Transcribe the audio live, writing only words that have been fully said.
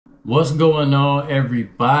What's going on,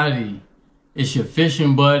 everybody? It's your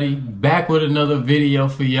fishing buddy back with another video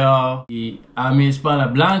for y'all. Y a mis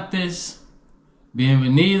hispanohablantes,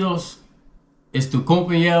 bienvenidos. Es tu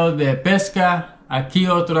compañero de pesca aquí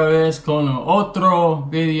otra vez con otro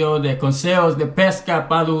video de consejos de pesca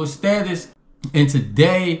para ustedes. And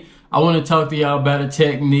today I want to talk to y'all about a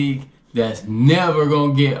technique that's never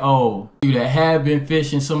gonna get old. You that have been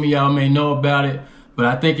fishing, some of y'all may know about it, but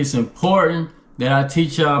I think it's important that I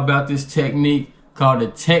teach y'all about this technique called the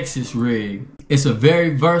Texas rig. It's a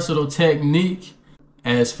very versatile technique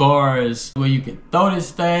as far as where you can throw this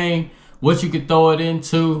thing, what you can throw it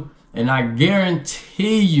into, and I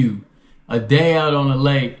guarantee you a day out on the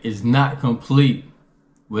lake is not complete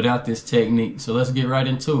without this technique. So let's get right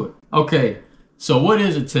into it. Okay, so what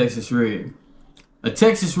is a Texas rig? A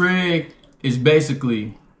Texas rig is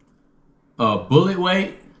basically a bullet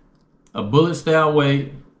weight, a bullet style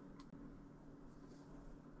weight,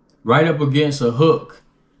 right up against a hook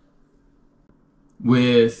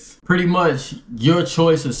with pretty much your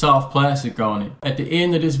choice of soft plastic on it. At the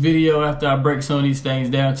end of this video, after I break some of these things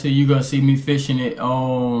down to you, you're gonna see me fishing it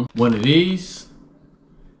on one of these.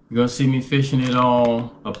 You're gonna see me fishing it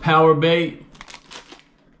on a power bait.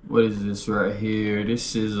 What is this right here?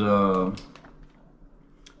 This is a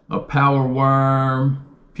power worm,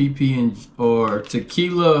 PP and or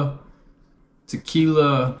tequila.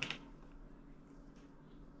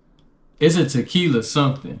 It's a tequila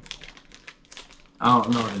something. I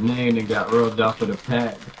don't know the name that got rubbed off of the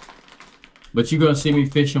pack. But you're gonna see me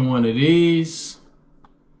fishing one of these.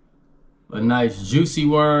 A nice juicy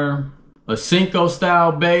worm. A Senko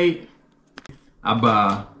style bait. I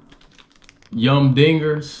buy Yum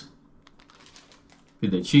Dingers.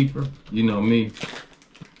 Cause they're cheaper. You know me.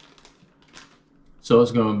 So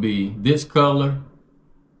it's gonna be this color.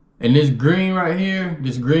 And this green right here,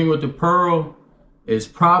 this green with the pearl, is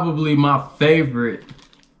probably my favorite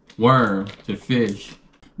worm to fish.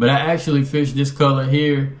 But I actually fish this color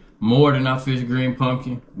here more than I fish green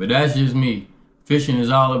pumpkin. But that's just me. Fishing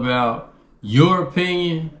is all about your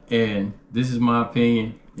opinion, and this is my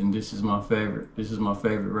opinion, and this is my favorite. This is my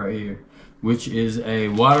favorite right here, which is a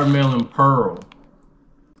watermelon pearl.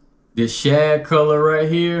 This shad color right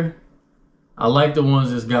here, I like the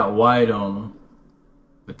ones that's got white on them,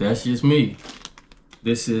 but that's just me.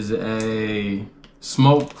 This is a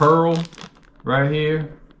smoked pearl right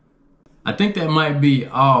here. I think that might be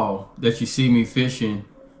all that you see me fishing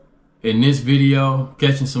in this video,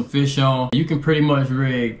 catching some fish on. You can pretty much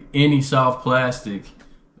rig any soft plastic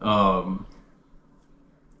in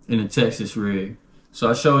a Texas rig.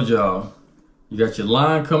 So I showed y'all, you got your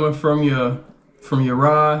line coming from your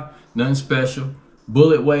rod, nothing special.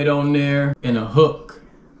 Bullet weight on there and a hook.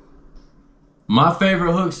 My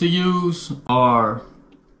favorite hooks to use are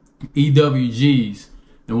EWGs.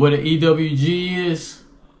 And what an EWG is,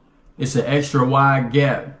 it's an extra wide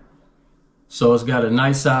gap. So it's got a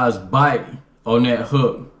nice size bite on that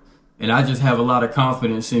hook. And I just have a lot of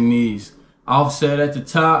confidence in these. Offset at the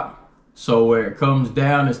top, so where it comes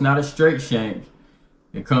down, it's not a straight shank.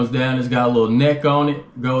 It comes down, it's got a little neck on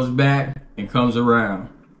it, goes back and comes around.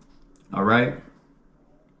 All right.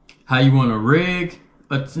 How you want to rig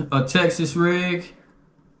a Texas rig,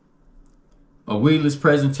 a weedless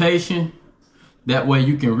presentation. That way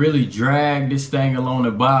you can really drag this thing along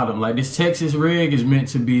the bottom. Like this Texas rig is meant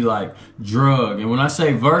to be like drug. And when I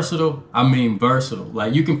say versatile, I mean versatile.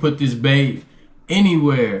 Like you can put this bait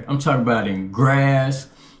anywhere. I'm talking about in grass,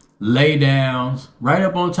 lay downs, right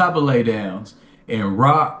up on top of lay downs, and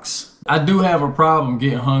rocks. I do have a problem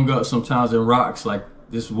getting hung up sometimes in rocks. Like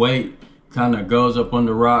this weight kind of goes up on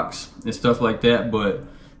the rocks and stuff like that, but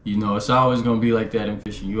you know, it's always gonna be like that in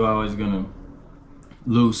fishing. You're always gonna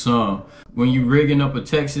lose some. When you're rigging up a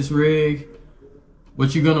Texas rig,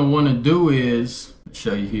 what you're gonna wanna do is, I'll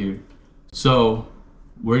show you here. So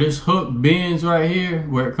where this hook bends right here,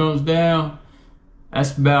 where it comes down,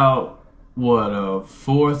 that's about what, a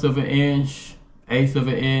 1/4 of an inch, 1/8 of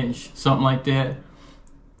an inch, something like that.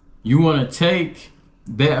 You wanna take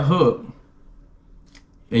that hook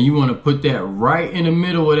and you want to put that right in the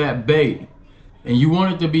middle of that bait. And you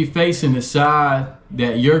want it to be facing the side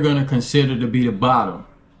that you're going to consider to be the bottom.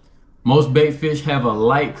 Most bait fish have a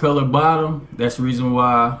light color bottom. That's the reason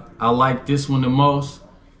why I like this one the most.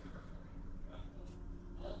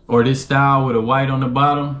 Or this style with a white on the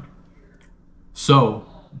bottom. So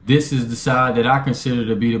this is the side that I consider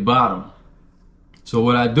to be the bottom. So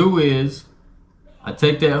what I do is I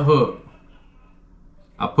take that hook,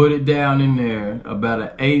 I put it down in there about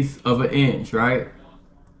 1/8 of an inch, right?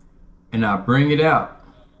 And I bring it out.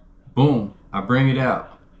 Boom, I bring it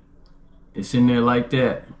out. It's in there like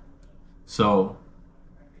that. So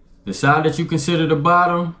The side that you consider the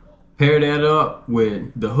bottom, pair that up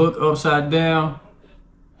with the hook upside down,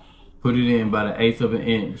 put it in by the 1/8 of an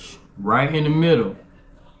inch, right in the middle.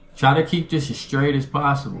 Try to keep this as straight as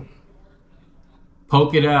possible.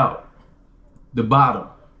 Poke it out the bottom,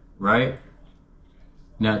 right?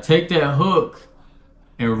 Now take that hook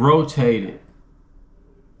and rotate it.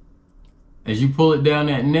 As you pull it down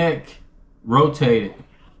that neck, rotate it.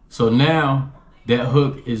 So now that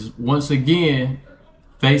hook is once again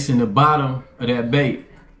facing the bottom of that bait.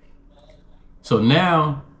 So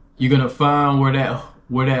now you're gonna find where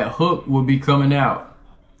that hook will be coming out.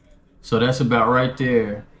 So that's about right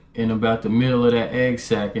there in about the middle of that egg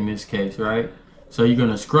sac in this case, right? So you're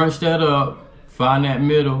gonna scrunch that up, find that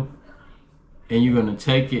middle, and you're gonna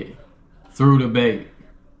take it through the bait,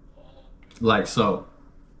 like so,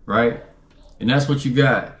 right? And that's what you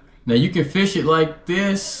got. Now you can fish it like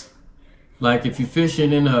this, like if you're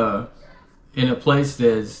fishing in a place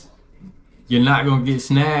that's you're not gonna get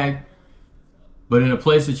snagged, but in a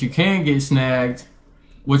place that you can get snagged,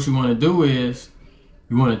 what you wanna do is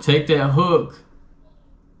you wanna take that hook.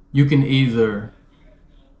 You can either,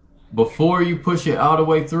 before you push it all the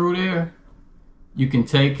way through there, you can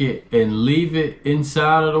take it and leave it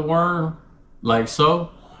inside of the worm, like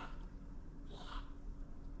so.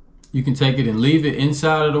 You can take it and leave it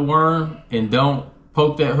inside of the worm and don't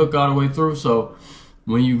poke that hook all the way through. So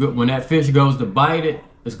when that fish goes to bite it,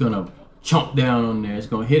 it's gonna chomp down on there. It's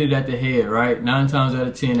gonna hit it at the head, right? 9 times out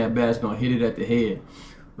of 10, that bass gonna hit it at the head.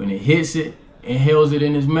 When it hits it, inhales it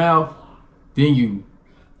in his mouth, then you,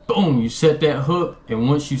 boom, you set that hook. And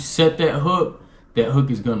once you set that hook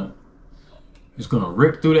is gonna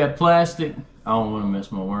rip through that plastic. I don't wanna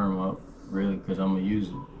mess my worm up, really, because I'm gonna use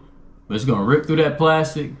it. But it's gonna rip through that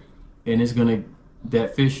plastic, and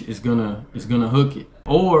that fish is gonna hook it.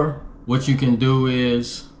 Or what you can do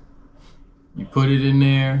is you put it in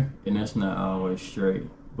there, and that's not always straight,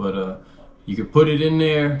 but you can put it in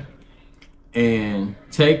there and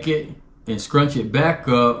take it and scrunch it back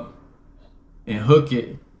up and hook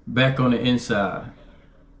it back on the inside.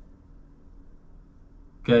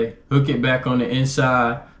 Okay, hook it back on the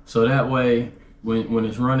inside, so that way when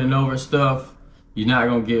it's running over stuff, you're not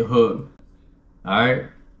gonna get hooked. All right.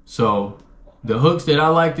 So the hooks that I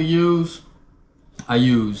like to use, I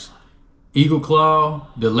use Eagle Claw,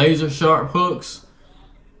 the laser sharp hooks.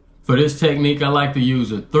 For this technique, I like to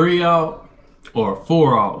use a 3/0 or a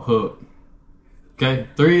 4/0 hook. Okay,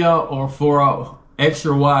 3/0 or 4/0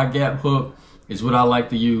 extra wide gap hook is what I like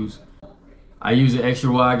to use. I use an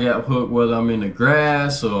extra wide gap hook whether I'm in the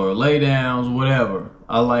grass or lay downs, whatever.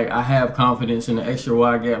 I have confidence in the extra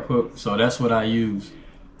wide gap hook, so that's what I use.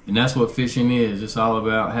 And that's what fishing is. It's all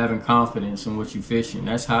about having confidence in what you're fishing.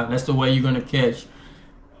 That's the way you're gonna catch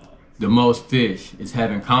the most fish. It's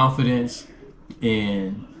having confidence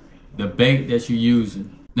in the bait that you're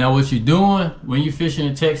using. Now what you're doing when you're fishing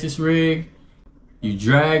a Texas rig, you're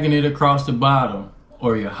dragging it across the bottom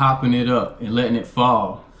or you're hopping it up and letting it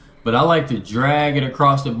fall. But I like to drag it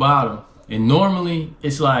across the bottom. And normally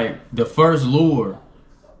it's like the first lure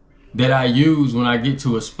that I use when I get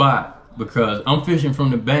to a spot, because I'm fishing from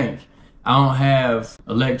the bank. I don't have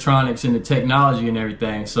electronics and the technology and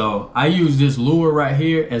everything. So I use this lure right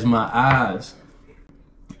here as my eyes.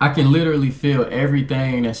 I can literally feel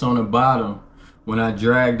everything that's on the bottom when I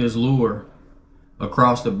drag this lure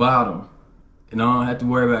across the bottom. And I don't have to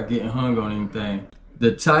worry about getting hung on anything.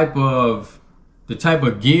 The type of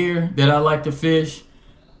gear that I like to fish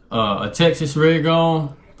a Texas rig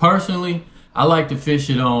on, personally, I like to fish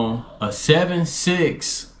it on a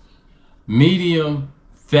 7/6 medium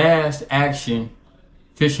fast action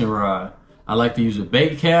fishing rod. I like to use a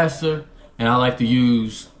bait caster, and I like to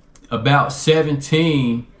use about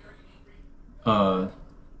 17 pound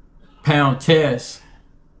test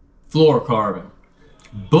fluorocarbon.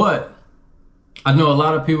 But I know a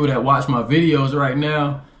lot of people that watch my videos right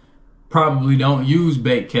now probably don't use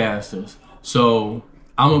bait casters. So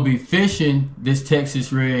I'm gonna be fishing this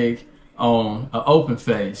Texas rig on an open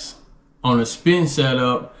face. On a spin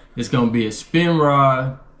setup, it's gonna be a spin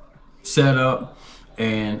rod setup,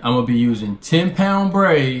 and I'm gonna be using 10-pound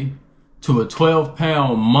braid to a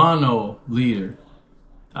 12-pound mono leader.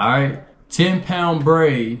 All right, 10-pound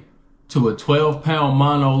braid to a 12-pound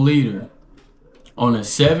mono leader on a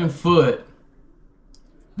 7-foot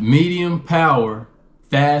medium power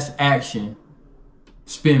fast action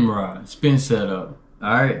spin rod, spin setup.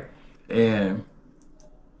 All right, and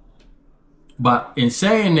but in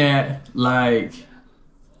saying that, like,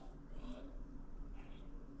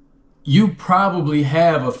 you probably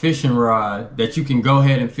have a fishing rod that you can go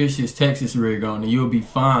ahead and fish this Texas rig on, and you'll be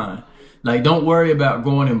fine. Like, don't worry about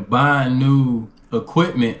going and buying new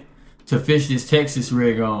equipment to fish this Texas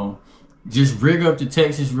rig on. Just rig up the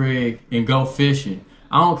Texas rig and go fishing.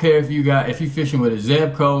 I don't care if you fishing with a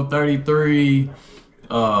Zebco 33,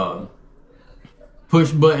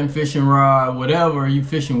 push button fishing rod, whatever you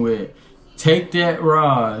fishing with. Take that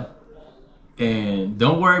rod and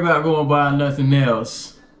don't worry about going buy nothing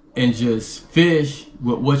else, and just fish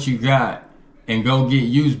with what you got and go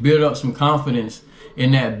build up some confidence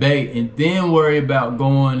in that bait, and then worry about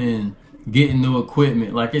going and getting new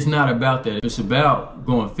equipment. Like, it's not about that. It's about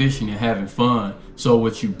going fishing and having fun. So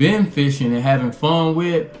what you've been fishing and having fun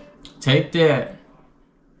with, take that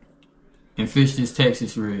and fish this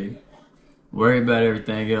Texas rig. Worry about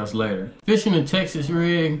everything else later. Fishing a Texas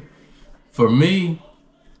rig, for me,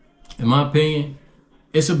 in my opinion,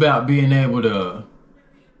 it's about being able to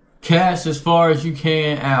cast as far as you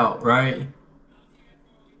can out, right?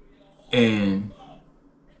 And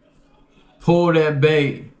pull that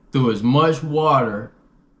bait through as much water,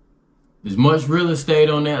 as much real estate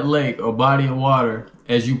on that lake or body of water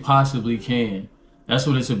as you possibly can. That's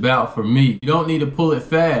what it's about for me. You don't need to pull it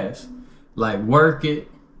fast. Like, work it,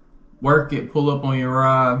 pull up on your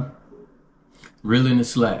rod, reel in the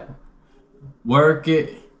slack. Work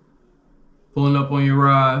it, pulling up on your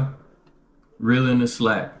rod, reel in the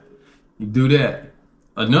slack. You do that.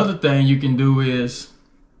 Another thing you can do is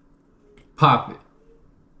pop it.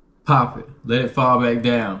 Pop it. Let it fall back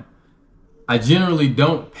down. I generally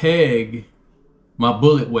don't peg my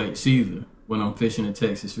bullet weights either when I'm fishing a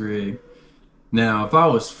Texas rig. Now, if I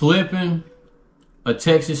was flipping a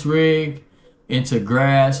Texas rig into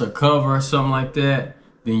grass or cover or something like that,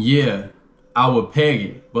 then yeah, I would peg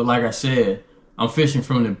it. But like I said, I'm fishing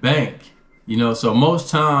from the bank, you know, so most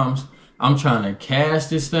times I'm trying to cast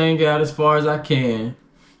this thing out as far as I can,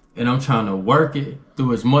 and I'm trying to work it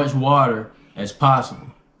through as much water as possible.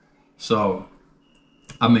 So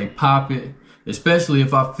I may pop it, especially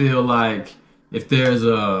if I feel like if there's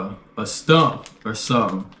a stump or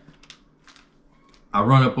something. I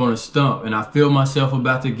run up on a stump and I feel myself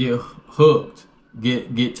about to get hooked,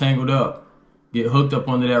 get tangled up, get hooked up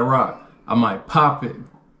under that rock. I might pop it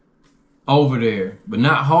over there, but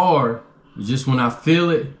not hard. Just when I feel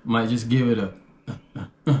it, might just give it a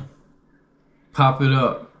pop it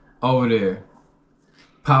up over there,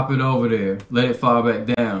 pop it over there, let it fall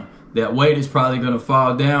back down. That weight is probably gonna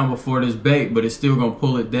fall down before this bait, but it's still gonna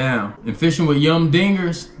pull it down. And fishing with Yum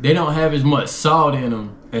Dingers, they don't have as much salt in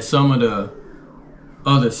them as some of the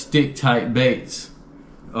other stick type baits.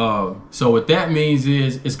 So what that means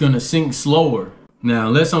is it's gonna sink slower. Now,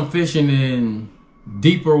 unless I'm fishing in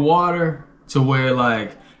deeper water to where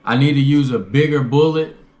like I need to use a bigger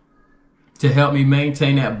bullet to help me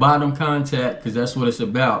maintain that bottom contact, because that's what it's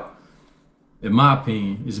about. In my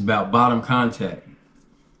opinion, it's about bottom contact.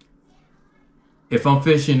 If I'm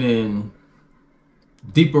fishing in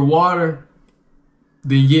deeper water,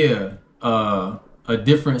 then yeah, a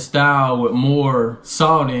different style with more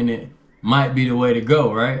salt in it might be the way to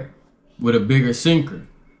go, right? With a bigger sinker.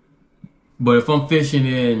 But if I'm fishing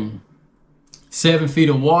in 7 feet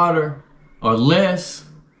of water or less,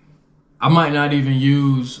 I might not even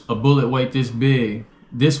use a bullet weight this big.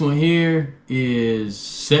 This one here is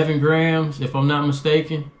 7 grams, if I'm not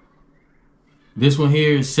mistaken. This one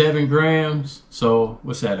here is 7 grams. So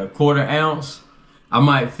what's that, a 1/4 ounce? I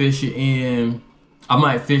might fish it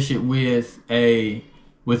with an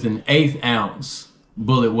 1/8 ounce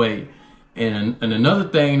bullet weight. And another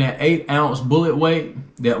thing, that 8 ounce bullet weight,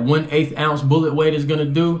 that 1/8 ounce bullet weight is gonna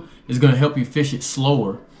do is gonna help you fish it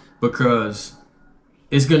slower, because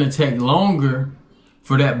it's gonna take longer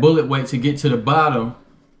for that bullet weight to get to the bottom,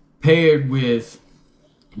 paired with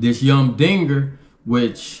this Yum Dinger,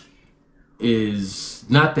 which is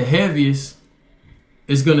not the heaviest.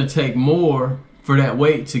 It's gonna take more for that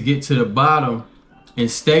weight to get to the bottom and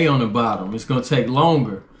stay on the bottom. It's gonna take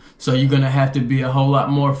longer. So you're gonna have to be a whole lot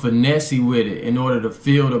more finessey with it in order to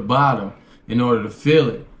feel the bottom, in order to feel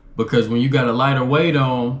it. Because when you got a lighter weight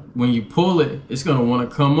on, when you pull it, it's gonna wanna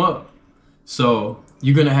come up. So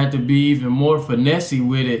you're gonna have to be even more finessey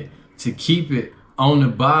with it to keep it on the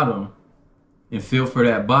bottom and feel for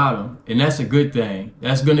that bottom. And that's a good thing.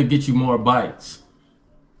 That's gonna get you more bites.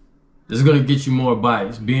 It's gonna get you more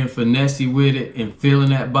bites. Being finessey with it and feeling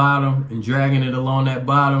that bottom and dragging it along that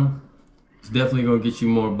bottom, it's definitely gonna get you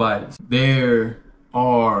more bites. There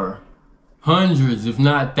are hundreds, if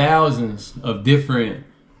not thousands, of different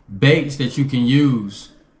baits that you can use.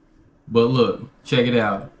 But look, check it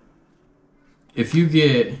out. If you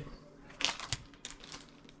get,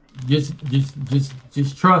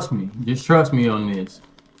 just trust me. Just trust me on this.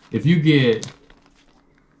 If you get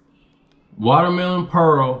watermelon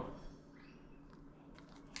pearl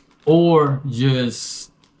or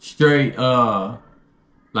just straight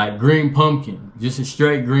like green pumpkin, just a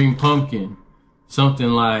straight green pumpkin, something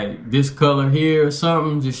like this color here or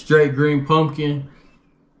something, just straight green pumpkin,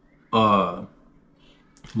 watermelon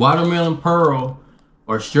pearl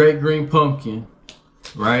or straight green pumpkin,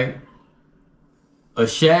 right? A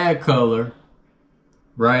shad color,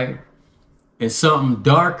 right? And something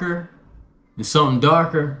darker,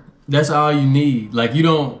 that's all you need. Like you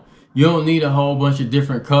don't need a whole bunch of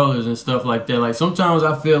different colors and stuff like that. Like sometimes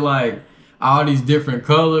I feel like all these different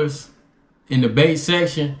colors in the bait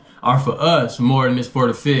section are for us more than it's for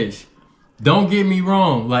the fish. Don't get me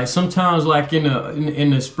wrong. Like sometimes, like in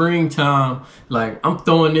the springtime, like I'm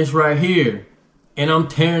throwing this right here and I'm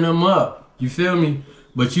tearing them up. You feel me?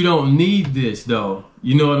 But you don't need this though.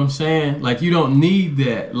 You know what I'm saying? Like you don't need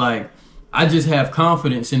that. Like I just have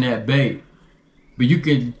confidence in that bait. But you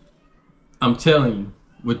could, I'm telling you,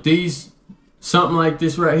 with these, something like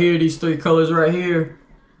this right here, these three colors right here,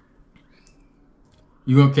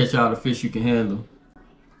 you're gonna catch all the fish you can handle.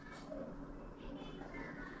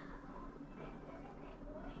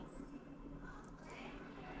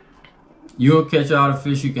 You're gonna catch all the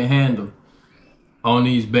fish you can handle on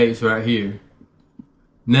these baits right here.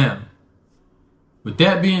 Now, with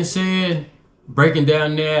that being said, breaking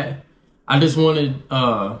down that, I just wanted,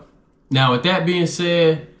 now with that being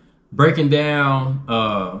said, breaking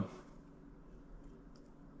down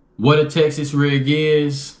what a Texas rig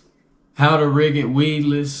is, how to rig it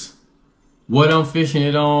weedless, what I'm fishing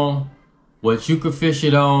it on, what you could fish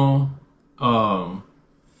it on,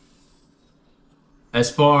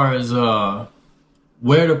 as far as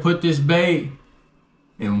where to put this bait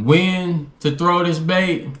and when to throw this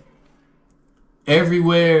bait,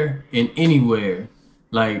 everywhere and anywhere.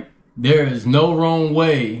 Like there is no wrong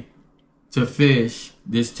way to fish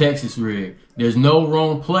this Texas rig. There's no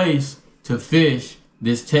wrong place to fish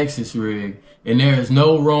this Texas rig. And there is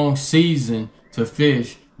no wrong season to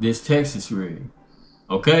fish this Texas rig.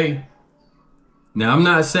 Okay? Now I'm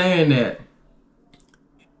not saying that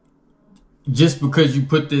just because you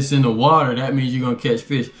put this in the water, that means you're gonna catch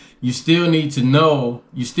fish. You still need to know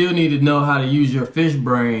how to use your fish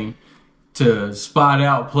brain to spot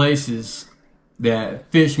out places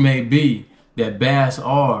that fish may be, that bass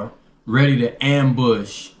are ready to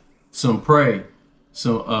ambush some prey,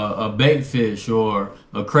 some a bait fish or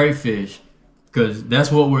a crayfish, because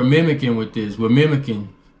that's what we're mimicking with this. We're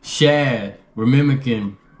mimicking shad, we're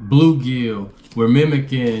mimicking bluegill, we're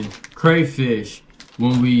mimicking crayfish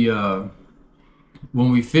when we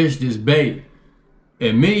fish this bait.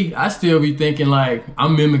 And me, I still be thinking like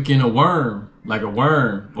I'm mimicking a worm, like a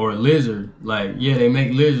worm or a lizard. Like, yeah, they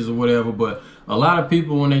make lizards or whatever, but a lot of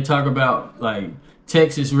people, when they talk about like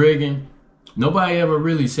Texas rigging, nobody ever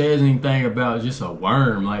really says anything about just a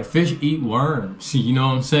worm. Like fish eat worms, you know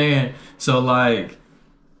what I'm saying? So like,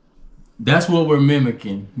 that's what we're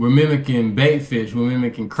mimicking. We're mimicking bait fish, we're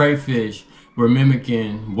mimicking crayfish, we're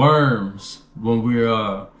mimicking worms when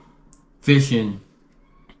we're fishing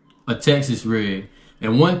a Texas rig.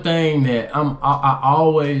 And one thing that I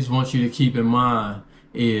always want you to keep in mind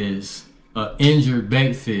is an injured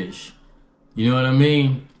bait fish. You know what I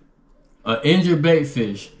mean? An injured bait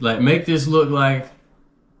fish. Like, make this look like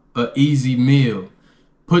an easy meal.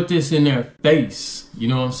 Put this in their face. You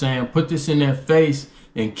know what I'm saying? Put this in their face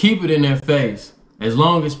and keep it in their face as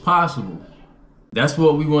long as possible. That's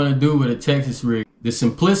what we want to do with a Texas rig. The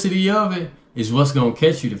simplicity of it is what's going to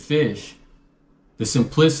catch you the fish. The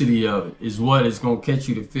simplicity of it is what is going to catch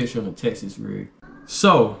you the fish on a Texas rig.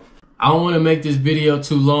 So, I don't want to make this video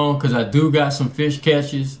too long because I do got some fish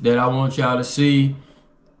catches that I want y'all to see.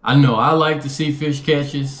 I know I like to see fish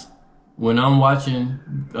catches when I'm watching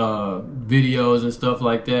videos and stuff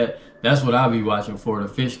like that. That's what I'll be watching for, the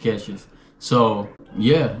fish catches. So,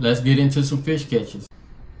 yeah, let's get into some fish catches.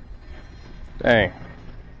 Dang.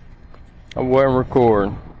 I wasn't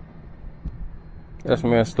recording. That's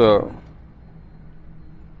messed up.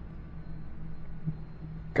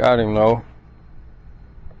 Got him though.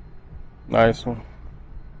 Nice one.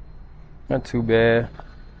 Not too bad.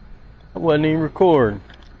 I wasn't even recording.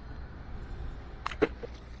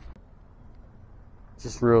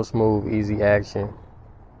 Just real smooth, easy action.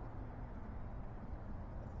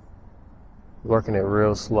 Working it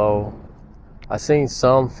real slow. I seen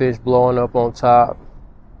some fish blowing up on top.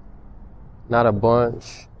 Not a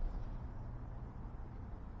bunch.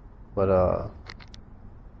 But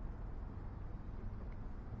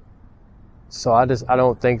so I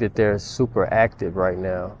don't think that they're super active right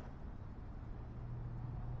now.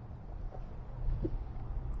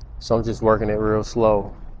 So I'm just working it real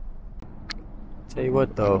slow. Tell you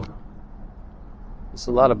what though, there's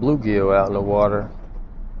a lot of bluegill out in the water.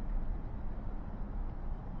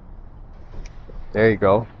 There you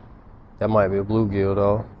go. That might be a bluegill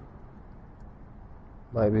though.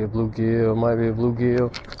 Might be a bluegill, might be a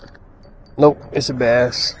bluegill. Nope, it's a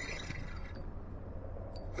bass.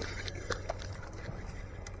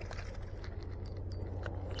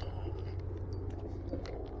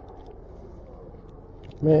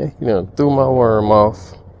 Man, you done threw my worm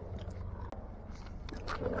off.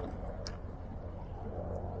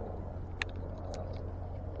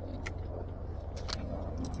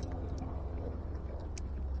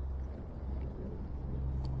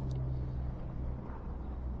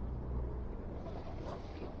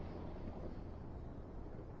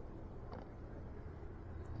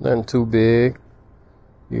 Nothing too big,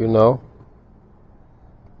 you know.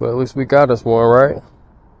 But at least we got us one, right?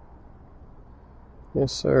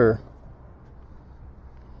 Yes, sir.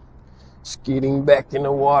 Skidding back in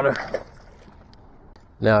the water.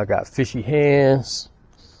 Now I got fishy hands,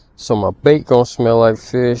 so my bait gonna smell like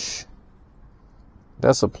fish.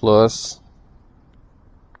 That's a plus.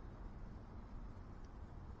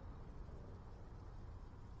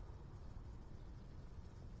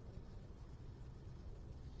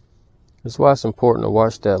 That's why it's important to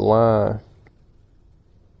watch that line.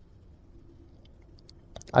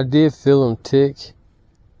 I did feel him tick.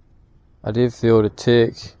 I did feel the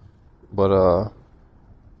tick, but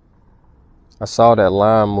I saw that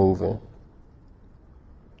line moving.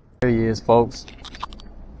 There he is, folks.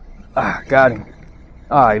 Ah, got him.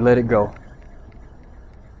 All right, let it go.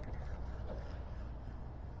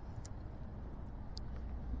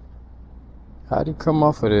 How'd he come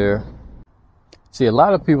off of there? See, a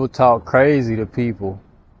lot of people talk crazy to people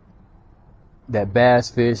that bass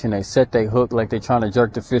fish and they set their hook like they're trying to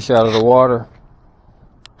jerk the fish out of the water.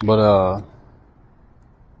 But,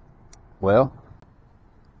 well,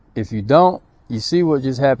 if you don't, you see what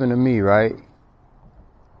just happened to me, right?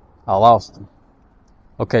 I lost him.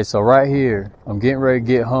 Okay, so right here, I'm getting ready to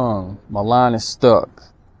get hung. My line is stuck.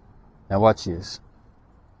 Now watch this.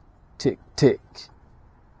 Tick, tick.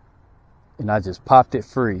 And I just popped it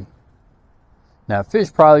free. Now,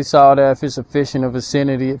 fish probably saw that. If it's a fish in the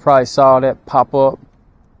vicinity, it probably saw that pop up.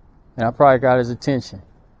 And I probably got his attention.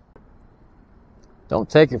 Don't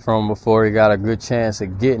take it from him before he got a good chance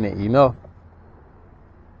of getting it, you know?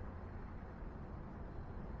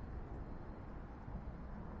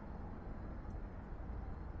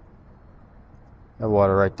 That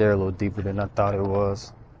water right there a little deeper than I thought it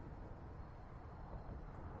was.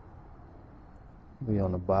 We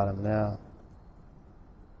on the bottom now.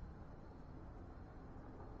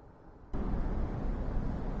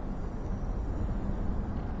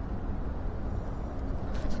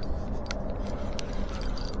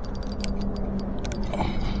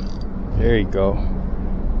 There you go.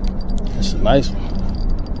 That's a nice one.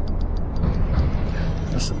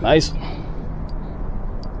 That's a nice one.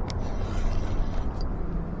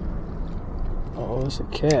 Oh, it's a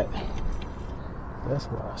cat. That's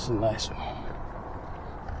why it's a nice one.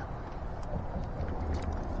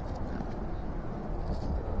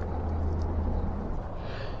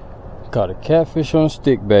 Caught a catfish on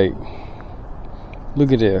stick bait.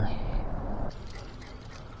 Look at there.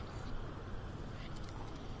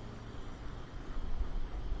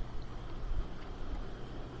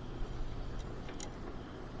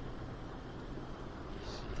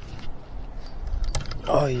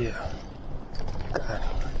 Oh yeah. Got it.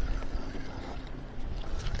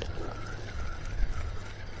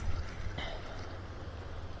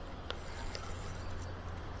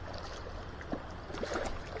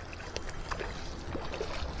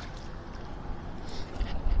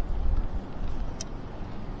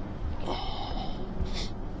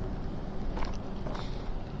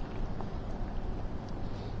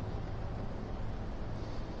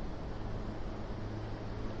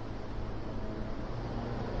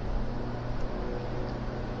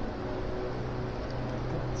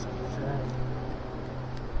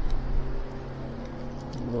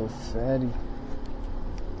 Little fatty.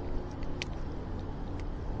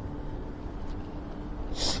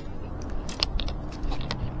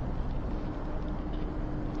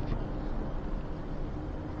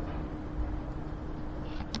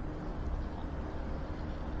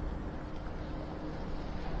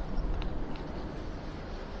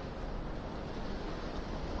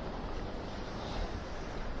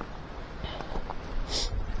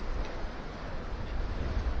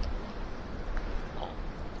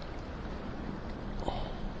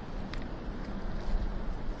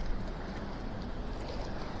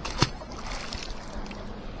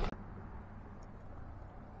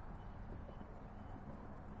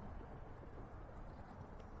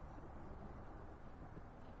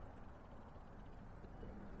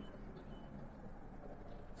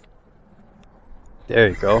 There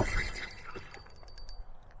you go.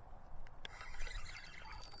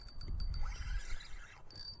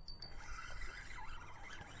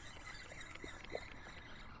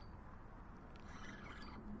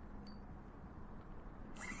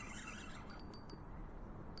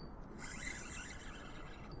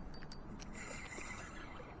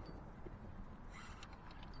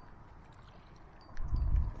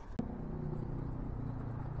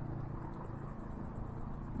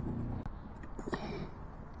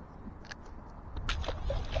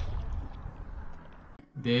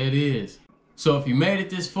 There it is. So if you made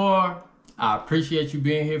it this far, I appreciate you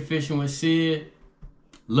being here fishing with Sid.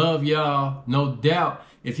 Love y'all, no doubt.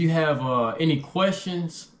 If you have any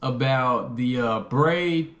questions about the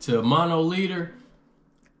braid to mono leader,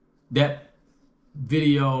 that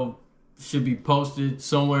video should be posted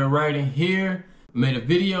somewhere right in here. I made a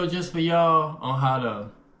video just for y'all on how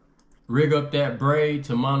to rig up that braid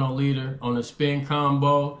to mono leader on the spin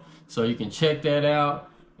combo, so you can check that out.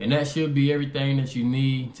 And that should be everything that you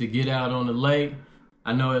need to get out on the lake.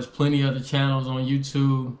 I know there's plenty other channels on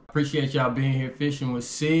YouTube. Appreciate y'all being here fishing with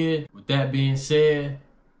Sid. With that being said,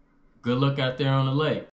 good luck out there on the lake.